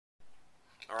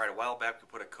a while back we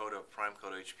put a coat of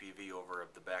Primecoat HPV over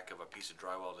the back of a piece of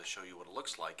drywall to show you what it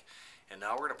looks like, and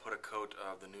now we're going to put a coat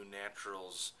of the new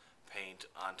Naturals paint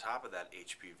on top of that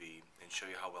HPV and show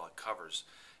you how well it covers.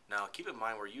 Now keep in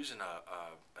mind we're using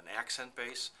an accent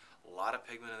base, a lot of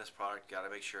pigment in this product, got to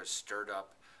make sure it's stirred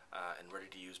up and ready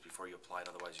to use before you apply it,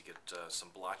 otherwise you get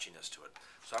some blotchiness to it.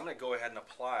 So I'm going to go ahead and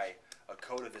apply a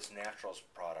coat of this Naturals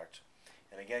product.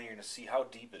 And again, you're going to see how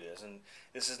deep it is. And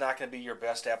this is not going to be your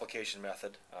best application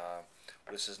method.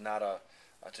 This is not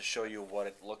to show you what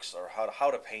it looks or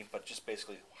how to paint, but just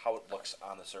basically how it looks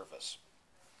on the surface.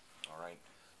 All right.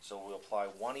 So we'll apply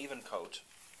one even coat.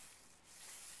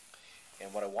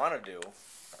 And what I want to do,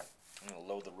 I'm going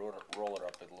to load the roller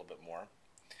up a little bit more.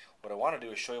 What I want to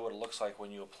do is show you what it looks like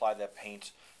when you apply that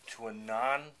paint to a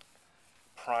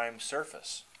non-prime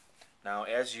surface. Now,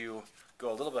 as you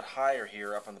go a little bit higher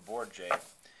here up on the board, Jay,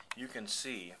 you can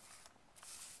see,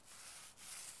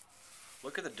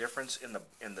 look at the difference in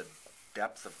the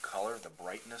depth of color, the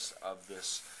brightness of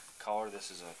this color.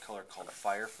 This is a color called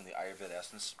Fire from the Ayurveda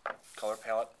Essence color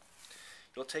palette.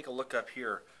 You'll take a look up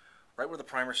here, right where the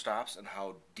primer stops, and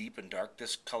how deep and dark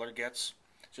this color gets.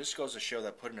 Just goes to show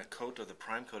that putting a coat of the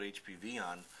Primecoat HPV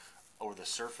on over the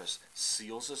surface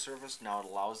seals the surface. Now it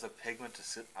allows the pigment to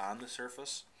sit on the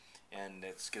surface, and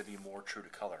it's going to be more true to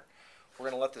color. We're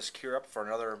going to let this cure up for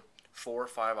another 4 or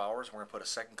 5 hours. We're going to put a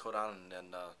second coat on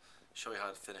and show you how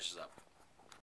it finishes up.